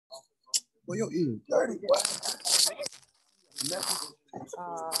Boy, your ear dirty, boy.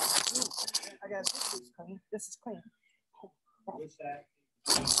 I got this is clean. This is clean.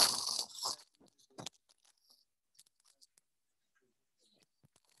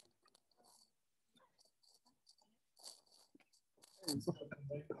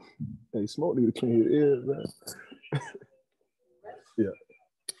 Hey, Smoke need to clean his ears, man. Yeah.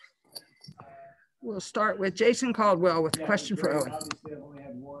 We'll start with Jason Caldwell with a question for Owen.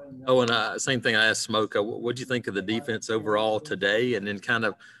 Owen, same thing I asked Smoke. What do you think of the defense overall today? And then kind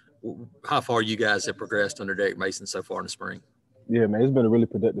of how far you guys have progressed under Derek Mason so far in the spring? Yeah, man, it's been a really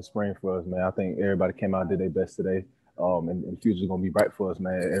productive spring for us, man. I think everybody came out and did their best today. And the future's going to be bright for us,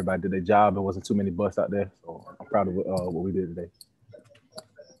 man. Everybody did their job. There wasn't too many busts out there. So I'm proud of what we did today.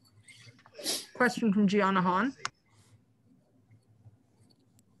 Question from Gianna Hahn.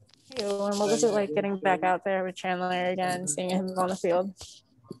 Hey, Owen, what was it like getting back out there with Chandler again, seeing him on the field?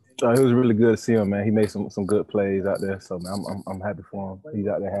 It was really good to see him, man. He made some good plays out there. So, man, I'm happy for him. He's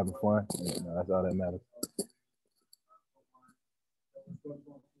out there having fun. And, that's all that matters.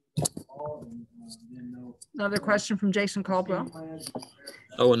 Another question from Jason Caldwell.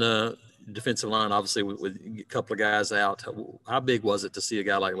 Oh, and defensive line, obviously, with a couple of guys out, how big was it to see a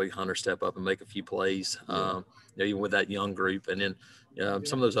guy like Lee Hunter step up and make a few plays, even with that young group? And then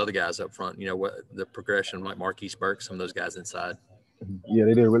some of those other guys up front, what the progression, like Marquise Burke, some of those guys inside. Yeah,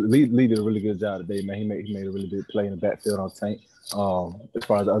 they did. Lee did a really good job today, man. He made a really good play in the backfield on Tank. As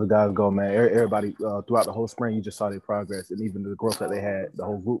far as the other guys go, man, everybody throughout the whole spring, you just saw their progress and even the growth that they had, the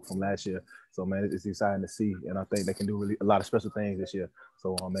whole group from last year. So, man, it's exciting to see, and I think they can do really a lot of special things this year.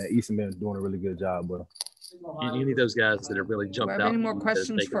 So, man, Easton been doing a really good job with them. Any of those guys that have really jumped out? Any more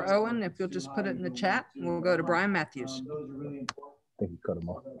questions for Owen? If you'll just put it in the chat, we'll go to Brian Matthews. I think you cut him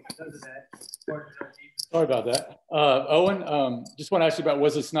off. Sorry about that. Owen, just want to ask you about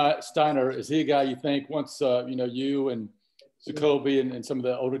Wesley Steiner. Is he a guy you think once, you and Jacoby and some of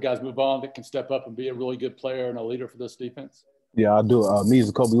the older guys move on that can step up and be a really good player and a leader for this defense? Yeah, I do. Me and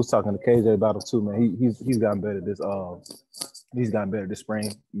Jacoby was talking to KJ about him too, man. He's gotten better this he's gotten better this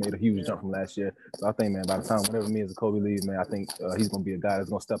spring. Made a huge jump from last year. So I think, man, by the time whenever me and Jacoby leave, man, I think he's gonna be a guy that's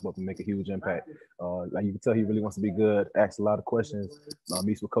gonna step up and make a huge impact. Like you can tell, he really wants to be good. Asks a lot of questions.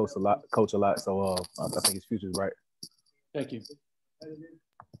 Meets with coach a lot. So I think his future is bright. Thank you.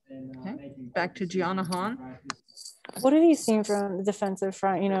 Okay. Back to Gianna Hahn. What have you seen from the defensive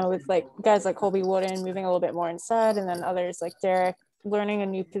front, with like guys like Colby Wooden moving a little bit more inside, and then others like Derek learning a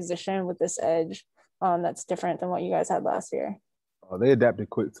new position with this edge that's different than what you guys had last year? They adapted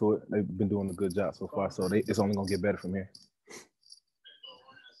quick to it. They've been doing a good job so far, so it's only going to get better from here.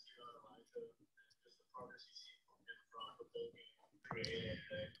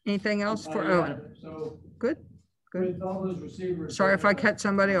 Anything else for Owen? Good. Good. Sorry if I cut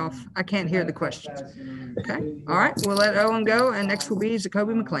somebody off. I can't hear the questions. Okay. All right. We'll let Owen go, and next will be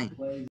Jacoby McLean.